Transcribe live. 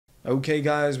Okay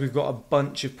guys, we've got a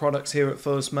bunch of products here at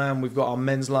First Man. We've got our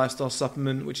men's lifestyle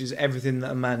supplement, which is everything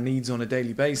that a man needs on a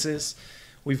daily basis.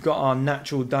 We've got our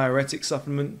natural diuretic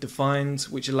supplement, Defined,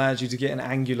 which allows you to get an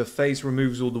angular face,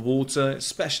 removes all the water,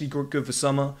 especially good for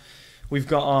summer. We've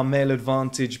got our Male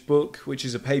Advantage book, which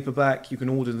is a paperback. You can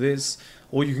order this,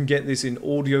 or you can get this in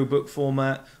audiobook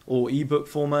format or ebook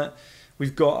format.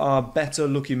 We've got our Better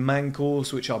Looking Man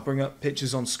course, which I'll bring up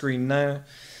pictures on screen now.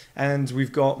 And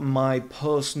we've got my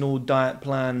personal diet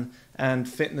plan and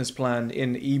fitness plan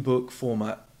in ebook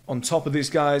format. On top of this,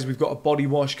 guys, we've got a body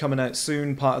wash coming out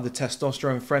soon, part of the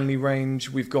testosterone friendly range.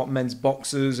 We've got men's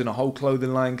boxers and a whole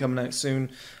clothing line coming out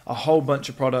soon. A whole bunch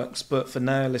of products, but for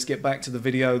now, let's get back to the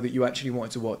video that you actually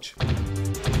wanted to watch.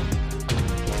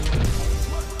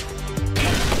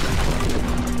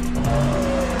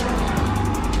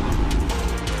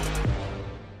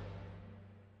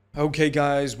 Okay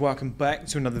guys, welcome back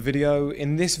to another video.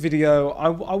 In this video, I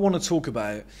want to talk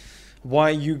about why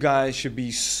you guys should be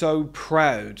so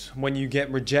proud when you get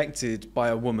rejected by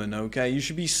a woman, okay? You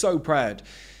should be so proud.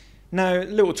 Now,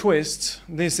 little twist,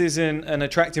 this isn't an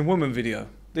attracting woman video.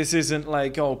 This isn't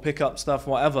like, oh, pick up stuff,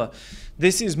 whatever.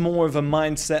 This is more of a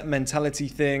mindset mentality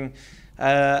thing,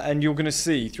 and you're going to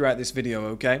see throughout this video,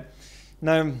 okay?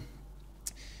 Now,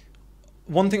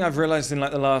 one thing I've realized in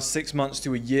like the last 6 months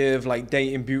to a year of like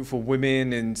dating beautiful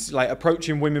women and like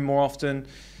approaching women more often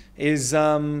is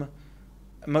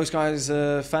most guys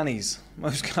are fannies.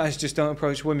 Most guys just don't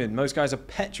approach women. Most guys are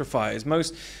petrified.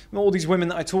 All these women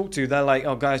that I talk to, they're like,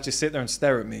 oh, guys just sit there and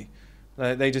stare at me.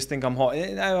 They just think I'm hot.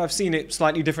 I've seen it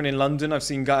slightly different in London. I've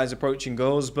seen guys approaching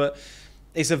girls, but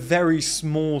it's a very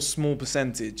small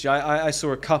percentage. I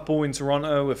saw a couple in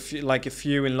Toronto, a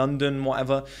few in London,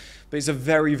 whatever. But it's a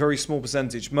very small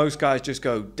percentage. Most guys just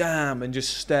go, damn, and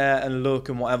just stare and look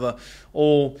and whatever.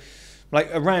 Or, like,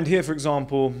 around here, for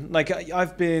example, like,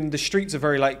 the streets are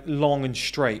very, like, long and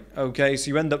straight, okay? So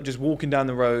you end up just walking down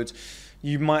the road.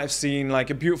 You might have seen, like,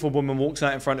 a beautiful woman walks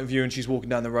out in front of you and she's walking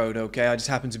down the road, okay? I just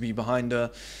happen to be behind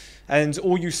her. And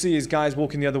all you see is guys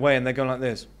walking the other way and they're going like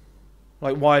this.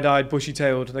 Like, wide-eyed,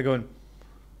 bushy-tailed. They're going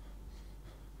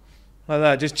like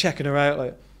that, just checking her out,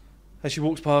 like, as she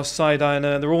walks past, side-eyeing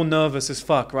her. They're all nervous as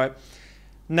fuck, right?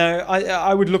 Now,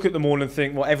 I would look at them all and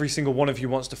think, well, every single one of you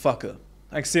wants to fuck her.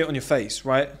 I can see it on your face,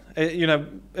 right? You know,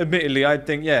 admittedly, I'd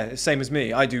think, yeah, same as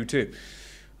me. I do too.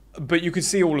 But you could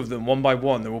see all of them, one by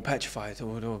one. They're all petrified.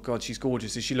 Oh, God, she's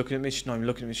gorgeous. Is she looking at me? She's not even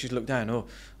looking at me. She's looked down. Oh,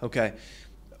 okay.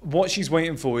 What she's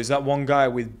waiting for is that one guy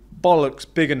with bollocks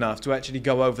big enough to actually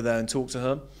go over there and talk to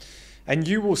her. And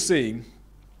you will see...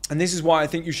 And this is why I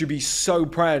think you should be so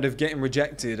proud of getting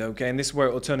rejected, okay? And this is where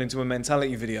it will turn into a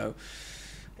mentality video.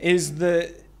 Is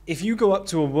that if you go up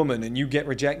to a woman and you get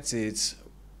rejected,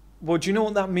 well, do you know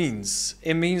what that means?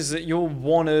 It means that you're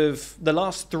one of the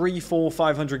last 300, 400,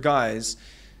 500 guys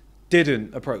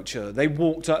didn't approach her. They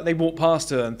walked past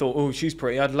her and thought, oh, she's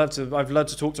pretty. I'd love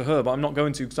to talk to her, but I'm not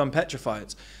going to because I'm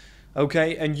petrified.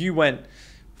 Okay? And you went,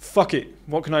 fuck it.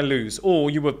 What can I lose? Or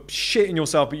you were shitting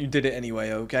yourself, but you did it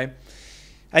anyway, okay?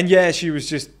 And yeah, she was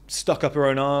just stuck up her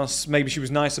own arse. Maybe she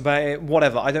was nice about it.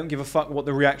 Whatever. I don't give a fuck what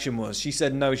the reaction was. She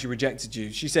said no, she rejected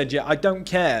you. She said, yeah, I don't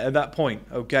care at that point,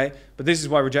 okay? But this is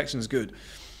why rejection is good.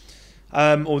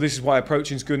 Or this is why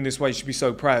approaching is good and this way you should be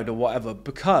so proud or whatever.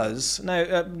 Because, now,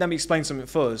 let me explain something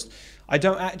first. I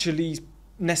don't actually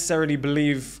necessarily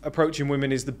believe approaching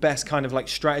women is the best kind of like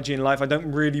strategy in life. I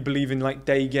don't really believe in like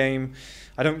day game.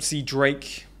 I don't see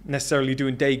Drake necessarily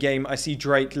doing day game. I see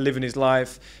Drake living his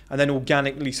life and then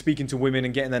organically speaking to women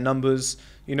and getting their numbers,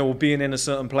 you know, or being in a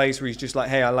certain place where he's just like,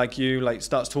 hey, I like you, like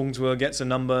starts talking to her, gets a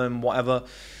number and whatever,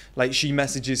 like she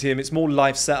messages him. It's more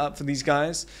life setup for these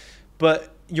guys.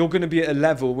 But you're going to be at a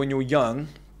level when you're young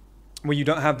where you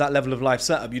don't have that level of life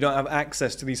setup. You don't have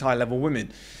access to these high level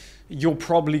women. You're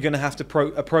probably going to have to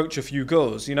approach a few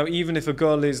girls, you know, even if a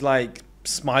girl is like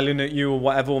smiling at you or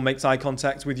whatever, or makes eye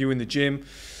contact with you in the gym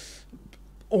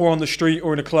or on the street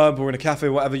or in a club or in a cafe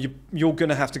or whatever, you're going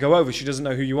to have to go over. She doesn't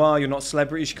know who you are. You're not a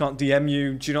celebrity. She can't DM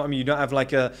you. Do you know what I mean? You don't have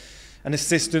like an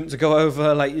assistant to go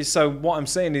over. Like, so what I'm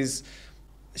saying is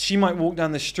she might walk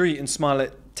down the street and smile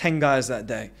at 10 guys that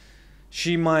day.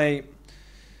 She might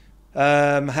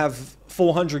have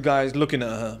 400 guys looking at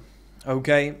her,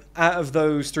 okay? Out of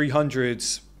those 300,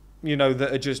 you know,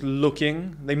 that are just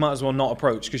looking, they might as well not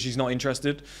approach because she's not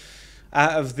interested.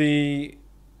 Out of the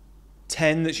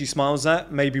 10 that she smiles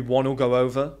at, maybe one will go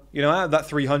over. You know, out of that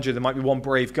 300, there might be one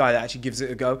brave guy that actually gives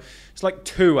it a go. It's like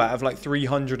 2 out of like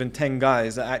 310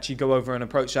 guys that actually go over and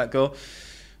approach that girl.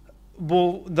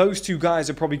 Well, those 2 guys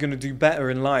are probably going to do better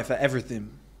in life at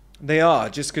everything. They are,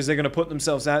 just because they're going to put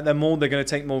themselves out there more, they're going to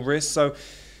take more risks. So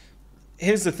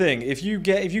here's the thing: if you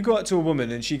go up to a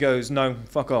woman and she goes, no,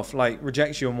 fuck off, like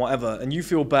rejects you and whatever, and you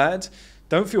feel bad,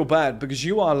 don't feel bad, because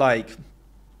you are like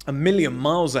a million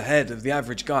miles ahead of the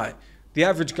average guy. The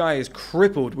average guy is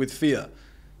crippled with fear.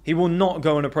 He will not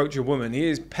go and approach a woman. He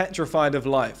is petrified of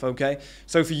life, okay?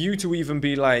 So for you to even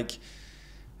be like,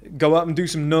 go up and do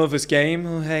some nervous game.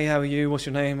 Oh, hey, how are you? What's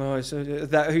your name? Oh,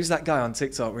 who's that guy on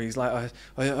TikTok where he's like,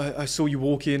 I saw you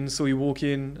walk in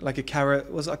like a carrot.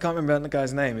 I can't remember the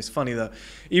guy's name. It's funny though.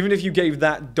 Even if you gave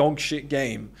that dog shit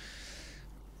game,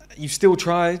 you still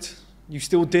tried. You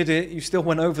still did it. You still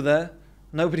went over there.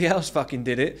 Nobody else fucking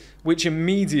did it, which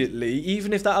immediately,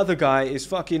 even if that other guy is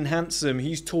fucking handsome,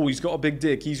 he's tall, he's got a big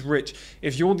dick, he's rich,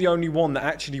 if you're the only one that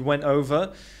actually went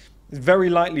over, it's very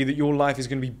likely that your life is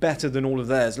going to be better than all of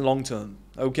theirs long term,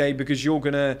 okay? Because you're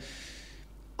going to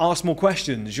ask more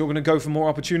questions, you're going to go for more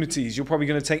opportunities, you're probably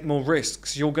going to take more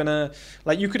risks, you're going to,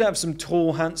 like, you could have some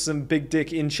tall, handsome, big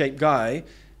dick, in-shape guy,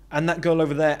 and that girl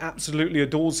over there absolutely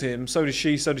adores him, so does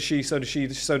she, so does she, so does she,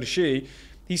 so does she.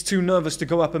 He's too nervous to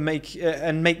go up and make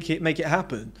it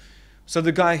happen. So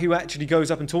the guy who actually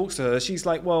goes up and talks to her, she's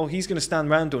like, well, he's going to stand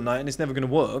around all night and it's never going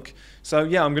to work. So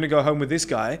yeah, I'm going to go home with this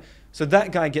guy. So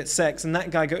that guy gets sex and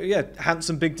that guy yeah,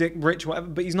 handsome, big dick, rich, whatever,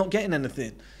 but he's not getting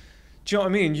anything. Do you know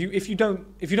what I mean? If you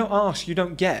don't ask, you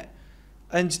don't get.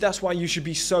 And that's why you should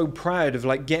be so proud of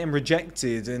like getting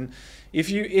rejected. And if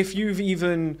you've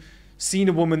even seen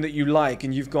a woman that you like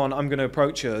and you've gone, I'm going to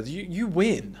approach her, you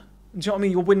win. Do you know what I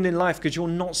mean? You're winning in life because you're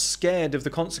not scared of the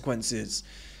consequences,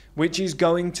 which is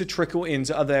going to trickle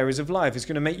into other areas of life. It's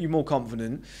going to make you more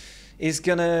confident. It's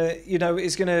going to,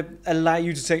 it's going to allow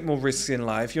you to take more risks in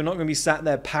life. You're not going to be sat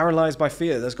there paralyzed by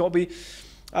fear. There's got to be,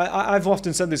 I've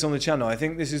often said this on the channel. I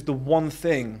think this is the one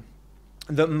thing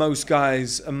that most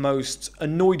guys are most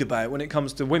annoyed about when it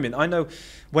comes to women. I know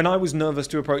when I was nervous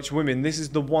to approach women, this is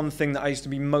the one thing that I used to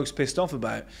be most pissed off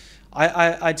about.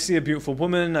 I'd see a beautiful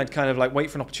woman, I'd kind of like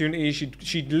wait for an opportunity,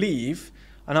 she'd leave,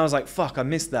 and I was like, fuck, I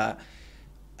missed that.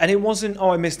 And it wasn't,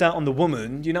 oh, I missed out on the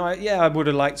woman, yeah, I would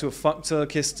have liked to have fucked her,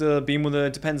 kissed her, been with her,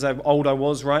 depends how old I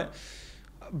was, right?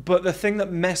 But the thing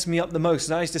that messed me up the most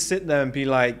is I used to sit there and be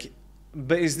like,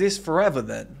 but is this forever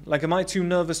then? Like, am I too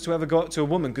nervous to ever go up to a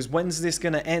woman? Because when's this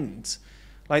going to end?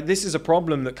 Like, this is a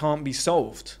problem that can't be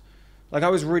solved. Like, I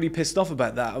was really pissed off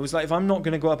about that. I was like, if I'm not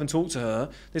going to go up and talk to her,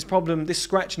 this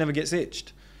scratch never gets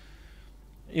itched.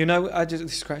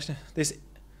 This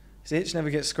itch never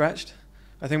gets scratched.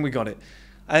 I think we got it.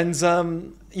 And,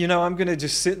 I'm going to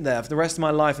just sit there for the rest of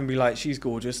my life and be like, she's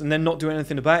gorgeous, and then not do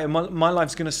anything about it. My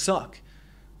life's going to suck.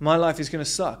 My life is going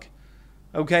to suck.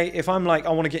 Okay? If I'm like, I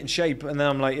want to get in shape, and then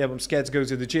I'm like, yeah, but I'm scared to go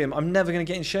to the gym, I'm never going to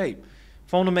get in shape.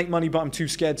 If I want to make money but I'm too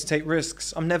scared to take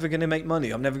risks, I'm never going to make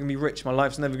money. I'm never going to be rich. My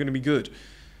life's never going to be good.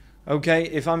 Okay?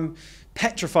 If I'm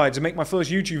petrified to make my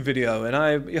first YouTube video, and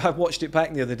I watched it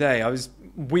back the other day, I was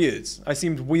weird. I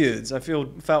seemed weird. I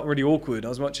felt really awkward. I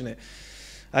was watching it.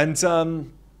 And,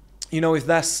 if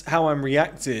that's how I'm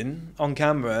reacting on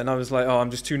camera, and I was like, oh,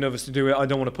 I'm just too nervous to do it, I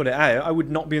don't want to put it out, I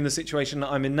would not be in the situation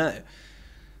that I'm in now.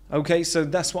 Okay, so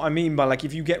that's what I mean by, like,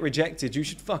 if you get rejected, you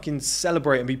should fucking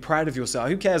celebrate and be proud of yourself.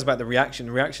 Who cares about the reaction?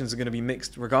 The reactions are going to be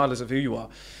mixed regardless of who you are.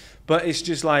 But it's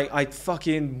just like, I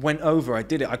fucking went over. I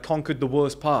did it. I conquered the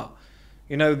worst part.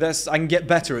 I can get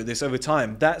better at this over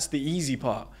time. That's the easy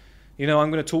part. I'm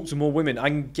going to talk to more women. I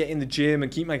can get in the gym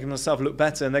and keep making myself look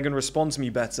better, and they're going to respond to me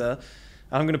better.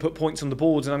 And I'm going to put points on the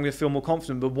boards, and I'm going to feel more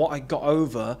confident. But what I got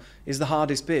over is the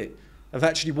hardest bit of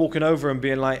actually walking over and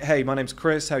being like, hey, my name's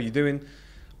Chris. How you doing?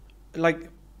 Like,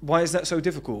 why is that so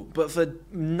difficult? But for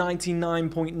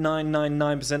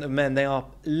 99.999% of men, they are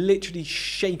literally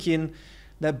shaking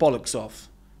their bollocks off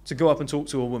to go up and talk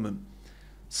to a woman.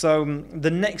 So the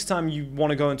next time you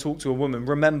want to go and talk to a woman,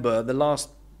 remember the last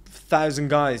 1,000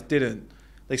 guys didn't.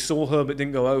 They saw her but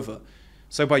didn't go over.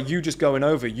 So by you just going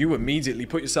over, you immediately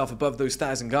put yourself above those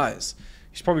 1,000 guys.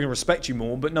 She's probably going to respect you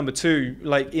more. But number two,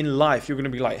 like in life, you're going to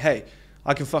be like, hey,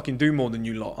 I can fucking do more than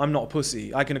you lot. I'm not a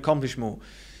pussy. I can accomplish more.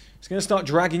 It's going to start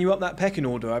dragging you up that pecking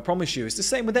order, I promise you. It's the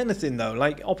same with anything, though.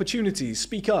 Like, opportunities.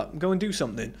 Speak up. Go and do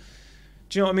something.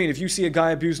 Do you know what I mean? If you see a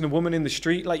guy abusing a woman in the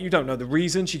street, like, you don't know the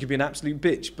reason. She could be an absolute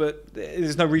bitch. But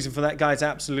there's no reason for that guy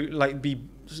to be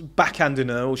backhanding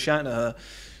her or shouting at her.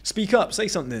 Speak up. Say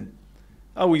something.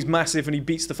 Oh, he's massive and he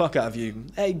beats the fuck out of you.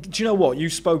 Hey, do you know what? You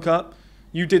spoke up.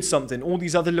 You did something. All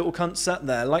these other little cunts sat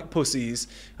there like pussies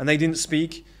and they didn't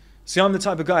speak. See, I'm the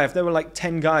type of guy, if there were like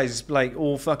 10 guys, like,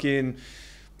 all fucking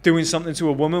doing something to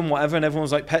a woman, whatever, and everyone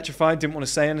was like petrified, didn't want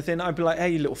to say anything, I'd be like, hey,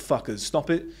 you little fuckers, stop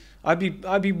it. I'd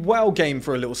be well game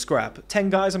for a little scrap. 10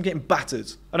 guys, I'm getting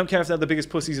battered. I don't care if they're the biggest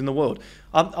pussies in the world.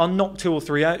 I'll knock 2 or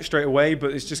 3 out straight away,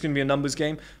 but it's just going to be a numbers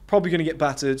game. Probably going to get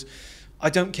battered. I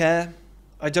don't care.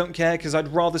 I don't care, because I'd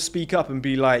rather speak up and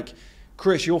be like,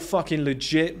 Chris, you're fucking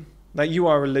legit. Like, you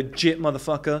are a legit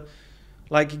motherfucker.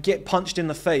 Like, get punched in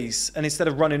the face, and instead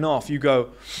of running off, you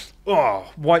go,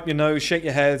 oh, wipe your nose, shake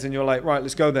your head, and you're like, right,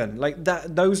 let's go then. Like,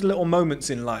 those little moments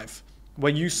in life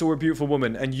where you saw a beautiful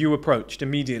woman and you approached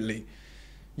immediately.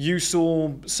 You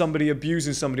saw somebody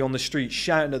abusing somebody on the street,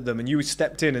 shouting at them, and you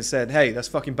stepped in and said, hey, that's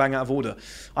fucking bang out of order.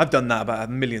 I've done that about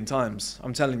 1,000,000 times.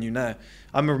 I'm telling you now.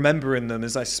 I'm remembering them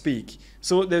as I speak.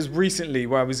 So there's recently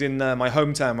where I was in my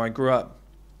hometown where I grew up.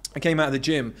 I came out of the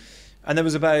gym, and there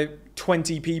was about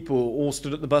 20 people all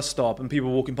stood at the bus stop, and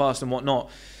people walking past and whatnot.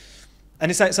 And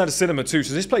it's outside a cinema too,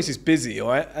 so this place is busy, all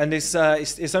right? And it's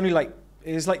only like,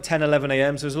 it's like 10, 11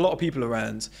 a.m., so there's a lot of people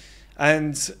around.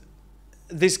 And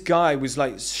this guy was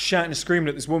like shouting and screaming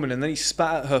at this woman, and then he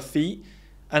spat at her feet.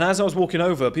 And as I was walking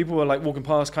over, people were like walking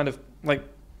past, kind of like,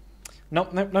 no,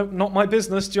 not my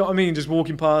business, do you know what I mean? Just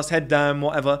walking past, head down,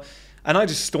 whatever. And I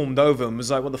just stormed over and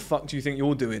was like, what the fuck do you think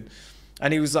you're doing?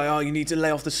 And he was like, oh, you need to lay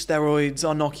off the steroids,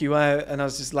 I'll knock you out. And I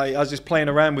was just like, I was just playing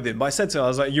around with him. But I said to her, I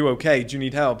was like, you okay? Do you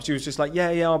need help? She was just like, yeah,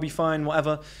 I'll be fine,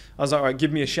 whatever. I was like, all right,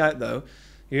 give me a shout though.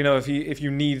 You know, if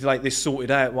you need like this sorted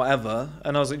out, whatever.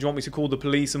 And I was like, do you want me to call the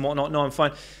police and whatnot? No, I'm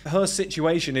fine. Her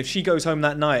situation, if she goes home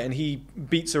that night and he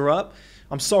beats her up,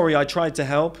 I'm sorry, I tried to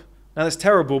help. Now that's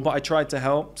terrible, but I tried to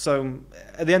help. So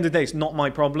at the end of the day, it's not my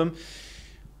problem.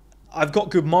 I've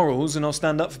got good morals and I'll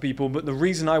stand up for people, but the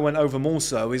reason I went over more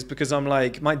so is because I'm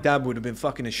like, my dad would have been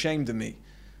fucking ashamed of me.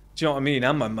 Do you know what I mean?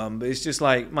 And my mum. But it's just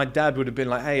like, my dad would have been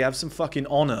like, hey, have some fucking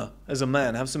honor as a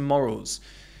man, have some morals.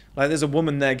 Like, there's a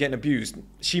woman there getting abused.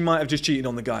 She might have just cheated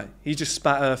on the guy. He just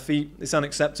spat at her feet. It's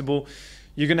unacceptable.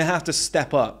 You're going to have to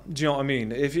step up. Do you know what I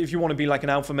mean? If you want to be like an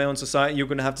alpha male in society, you're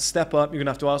going to have to step up. You're going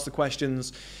to have to ask the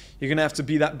questions. You're going to have to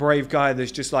be that brave guy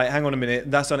that's just like, hang on a minute,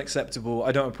 that's unacceptable.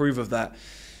 I don't approve of that.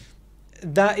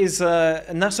 That is,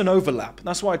 and that's an overlap.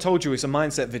 That's why I told you it's a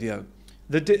mindset video.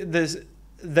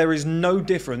 There is no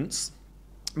difference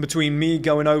between me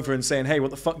going over and saying, hey,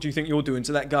 what the fuck do you think you're doing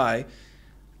to that guy,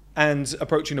 and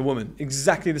approaching a woman.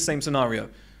 Exactly the same scenario.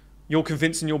 You're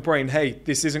convincing your brain, hey,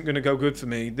 this isn't going to go good for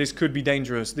me. This could be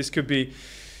dangerous. This could be,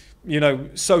 you know,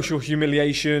 social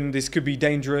humiliation. This could be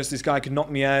dangerous. This guy could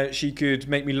knock me out. She could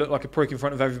make me look like a prick in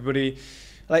front of everybody.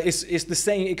 Like, it's the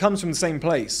same. It comes from the same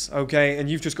place, okay? And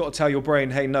you've just got to tell your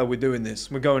brain, hey, no, we're doing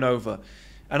this. We're going over.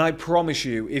 And I promise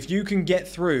you, if you can get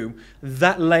through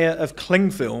that layer of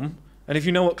cling film, and if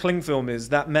you know what cling film is,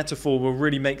 that metaphor will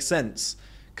really make sense.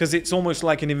 Because it's almost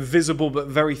like an invisible but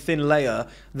very thin layer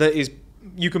that is,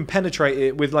 you can penetrate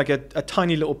it with like a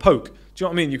tiny little poke. Do you know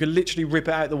what I mean? You can literally rip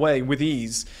it out of the way with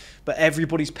ease, but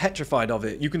everybody's petrified of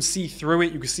it. You can see through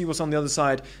it, you can see what's on the other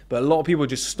side, but a lot of people are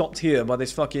just stopped here by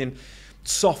this fucking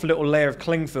soft little layer of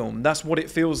cling film. That's what it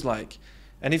feels like.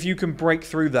 And if you can break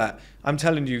through that, I'm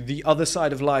telling you, the other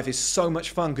side of life is so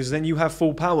much fun, because then you have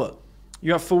full power.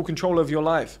 You have full control over your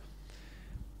life.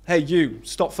 Hey, you,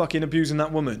 stop fucking abusing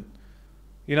that woman.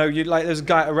 You know, there's a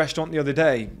guy at a restaurant the other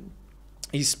day.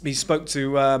 He spoke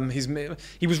to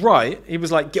he was right. He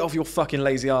was like, get off your fucking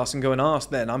lazy ass and go and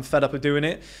ask then. I'm fed up of doing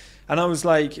it. And I was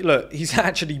like, look, he's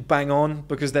actually bang on,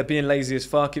 because they're being lazy as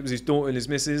fuck. It was his daughter and his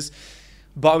missus.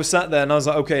 But I was sat there and I was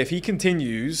like, okay, if he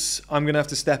continues, I'm going to have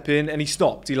to step in. And he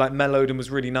stopped. He like mellowed and was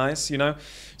really nice, you know.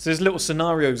 So there's little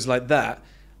scenarios like that.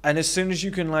 And as soon as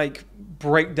you can like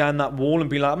break down that wall and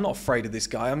be like, I'm not afraid of this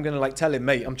guy. I'm going to like tell him,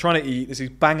 mate, I'm trying to eat. This is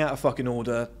bang out of fucking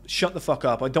order. Shut the fuck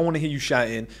up. I don't want to hear you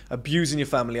shouting, abusing your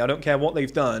family. I don't care what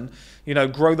they've done. You know,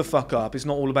 grow the fuck up. It's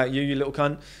not all about you, you little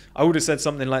cunt. I would have said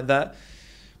something like that.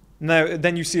 Now,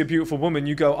 then you see a beautiful woman,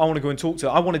 you go, I want to go and talk to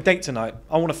her. I want a date tonight.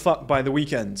 I want to fuck by the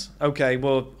weekend. Okay,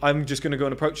 well, I'm just going to go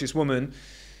and approach this woman.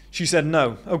 She said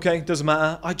no. Okay, doesn't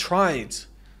matter. I tried.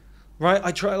 Right?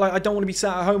 I try, like, I don't want to be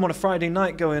sat at home on a Friday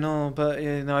night going, oh, but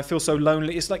you know, I feel so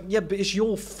lonely. It's like, yeah, but it's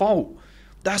your fault.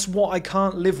 That's what I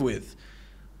can't live with.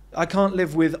 I can't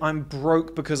live with, I'm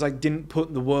broke because I didn't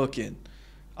put the work in.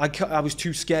 I was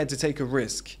too scared to take a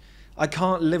risk. I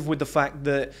can't live with the fact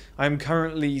that I'm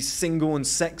currently single and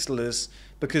sexless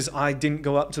because I didn't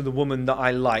go up to the woman that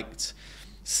I liked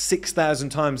 6,000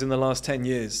 times in the last 10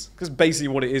 years. Because basically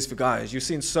what it is for guys. You're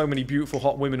seeing so many beautiful,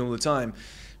 hot women all the time.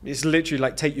 It's literally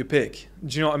like, take your pick.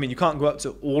 Do you know what I mean? You can't go up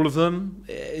to all of them.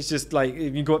 It's just like,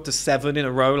 if you go up to 7 in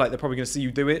a row, like, they're probably going to see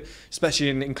you do it, especially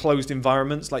in enclosed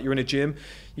environments, like you're in a gym.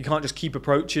 You can't just keep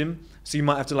approaching. So you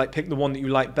might have to like pick the one that you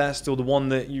like best, or the one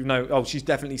that you know, oh, she's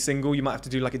definitely single. You might have to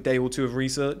do like a day or two of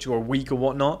research, or a week or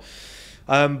whatnot.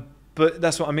 But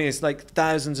that's what I mean. It's like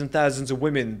thousands and thousands of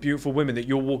women, beautiful women that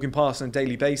you're walking past on a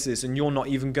daily basis, and you're not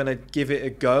even going to give it a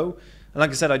go. And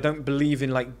like I said, I don't believe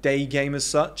in like day game as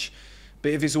such.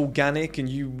 But if it's organic and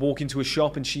you walk into a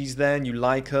shop and she's there and you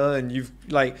like her and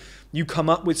you come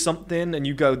up with something and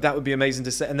you go, that would be amazing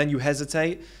to say, and then you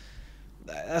hesitate,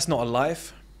 that's not a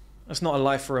life. That's not a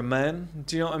life for a man.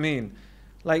 Do you know what I mean?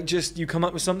 Like, just you come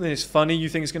up with something that's funny, you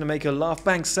think it's going to make her laugh,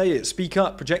 bang, say it, speak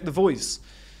up, project the voice.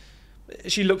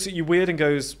 She looks at you weird and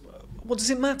goes, what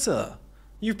does it matter?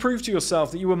 You've proved to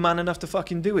yourself that you were man enough to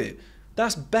fucking do it.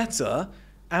 That's better,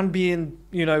 and being,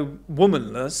 you know,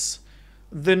 womanless,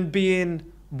 than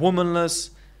being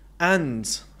womanless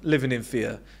and living in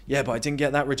fear. Yeah, but I didn't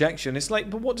get that rejection. It's like,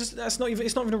 but what does, it's not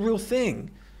even a real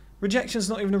thing. Rejection's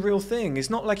not even a real thing. It's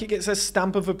not like it gets a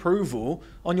stamp of approval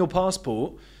on your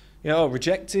passport. You know,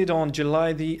 rejected on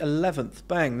July the 11th.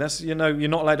 Bang, that's, you know, you're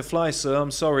not allowed to fly, sir. I'm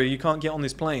sorry, you can't get on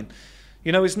this plane.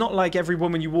 You know, it's not like every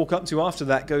woman you walk up to after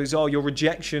that goes, oh, your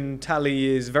rejection tally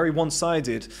is very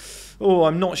one-sided. Oh,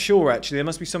 I'm not sure, actually. There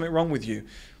must be something wrong with you.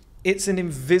 It's an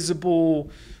invisible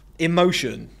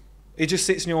emotion. It just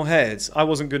sits in your head. I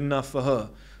wasn't good enough for her.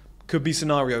 Could be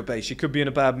scenario-based. She could be in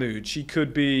a bad mood. She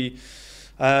could be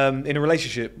in a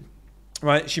relationship.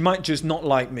 Right? She might just not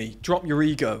like me. Drop your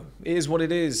ego. It is what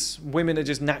it is. Women are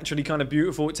just naturally kind of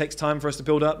beautiful. It takes time for us to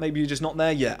build up. Maybe you're just not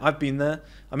there yet. I've been there.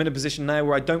 I'm in a position now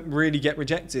where I don't really get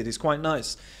rejected. It's quite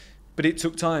nice. But it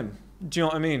took time. Do you know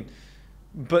what I mean?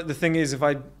 But the thing is,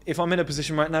 if I'm in a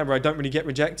position right now where I don't really get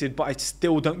rejected, but I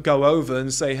still don't go over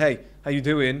and say, hey, how you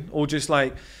doing? Or just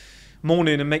like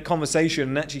morning and make conversation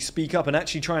and actually speak up and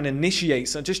actually try and initiate,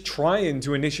 so just trying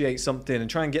to initiate something and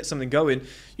try and get something going,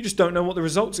 you just don't know what the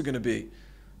results are going to be.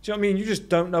 Do you know what I mean? You just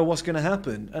don't know what's going to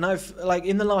happen. And I've, like,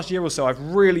 in the last year or so, I've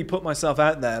really put myself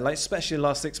out there, like, especially the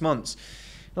last 6 months.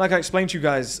 Like I explained to you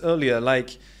guys earlier,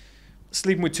 like,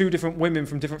 sleeping with 2 different women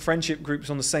from different friendship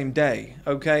groups on the same day,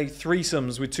 okay?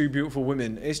 Threesomes with 2 beautiful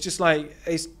women. It's just like,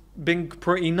 it's been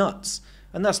pretty nuts.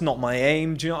 And that's not my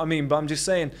aim, do you know what I mean? But I'm just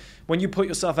saying, when you put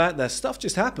yourself out there, stuff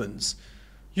just happens.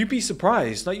 You'd be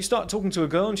surprised. Like, you start talking to a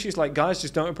girl and she's like, guys,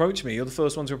 just don't approach me. You're the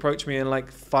first one to approach me in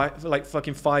like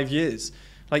fucking 5 years.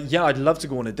 Like, yeah, I'd love to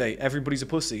go on a date. Everybody's a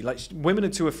pussy. Like, women are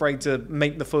too afraid to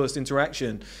make the first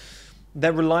interaction.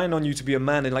 They're relying on you to be a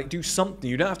man and like do something.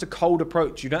 You don't have to cold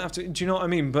approach. You don't have to, do you know what I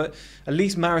mean? But at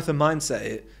least marathon mindset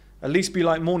it. At least be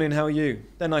like, morning, how are you?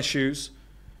 They're nice shoes.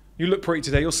 You look pretty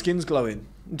today. Your skin's glowing.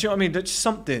 Do you know what I mean? That's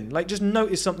something. Like, just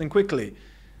notice something quickly.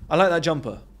 I like that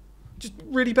jumper. Just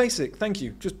really basic. Thank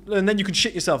you. Just, and then you can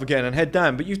shit yourself again and head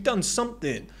down. But you've done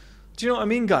something. Do you know what I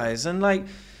mean, guys? And like,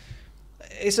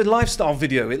 it's a lifestyle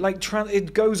video. It like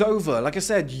it goes over. Like I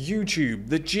said, YouTube,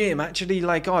 the gym. Actually,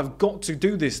 like, oh, I've got to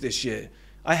do this year.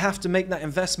 I have to make that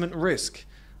investment risk.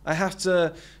 I have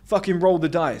to fucking roll the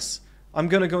dice. I'm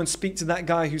going to go and speak to that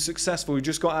guy who's successful, who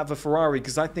just got out of a Ferrari,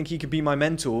 because I think he could be my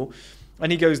mentor.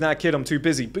 And he goes, nah, kid, I'm too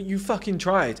busy. But you fucking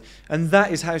tried. And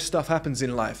that is how stuff happens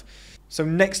in life. So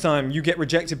next time you get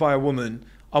rejected by a woman,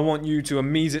 I want you to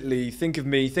immediately think of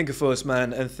me, think of First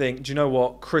Man, and think, do you know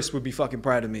what? Chris would be fucking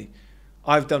proud of me.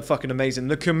 I've done fucking amazing.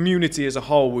 The community as a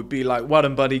whole would be like, well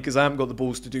done, buddy, because I haven't got the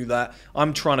balls to do that.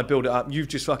 I'm trying to build it up. You've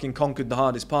just fucking conquered the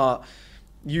hardest part.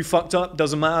 You fucked up,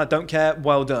 doesn't matter, don't care,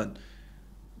 well done.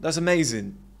 That's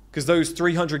amazing. Because those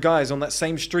 300 guys on that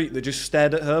same street that just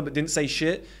stared at her but didn't say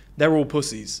shit, they're all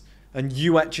pussies. And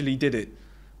you actually did it.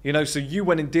 You know, so you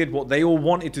went and did what they all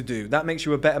wanted to do. That makes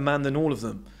you a better man than all of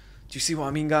them. Do you see what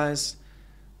I mean, guys?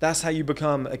 That's how you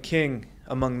become a king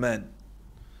among men.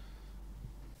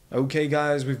 Okay,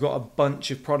 guys, we've got a bunch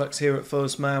of products here at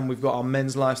First Man. We've got our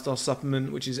men's lifestyle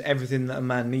supplement, which is everything that a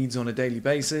man needs on a daily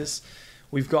basis.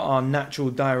 We've got our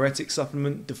natural diuretic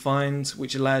supplement, Defined,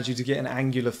 which allows you to get an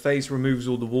angular face, removes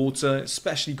all the water,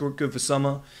 especially good for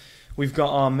summer. We've got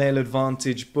our Male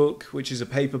Advantage book, which is a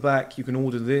paperback. You can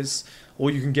order this,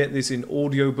 or you can get this in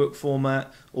audiobook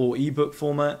format or ebook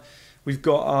format. We've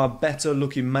got our Better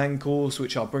Looking Man course,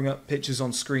 which I'll bring up pictures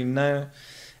on screen now.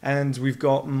 And we've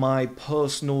got my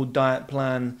personal diet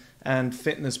plan and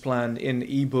fitness plan in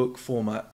ebook format.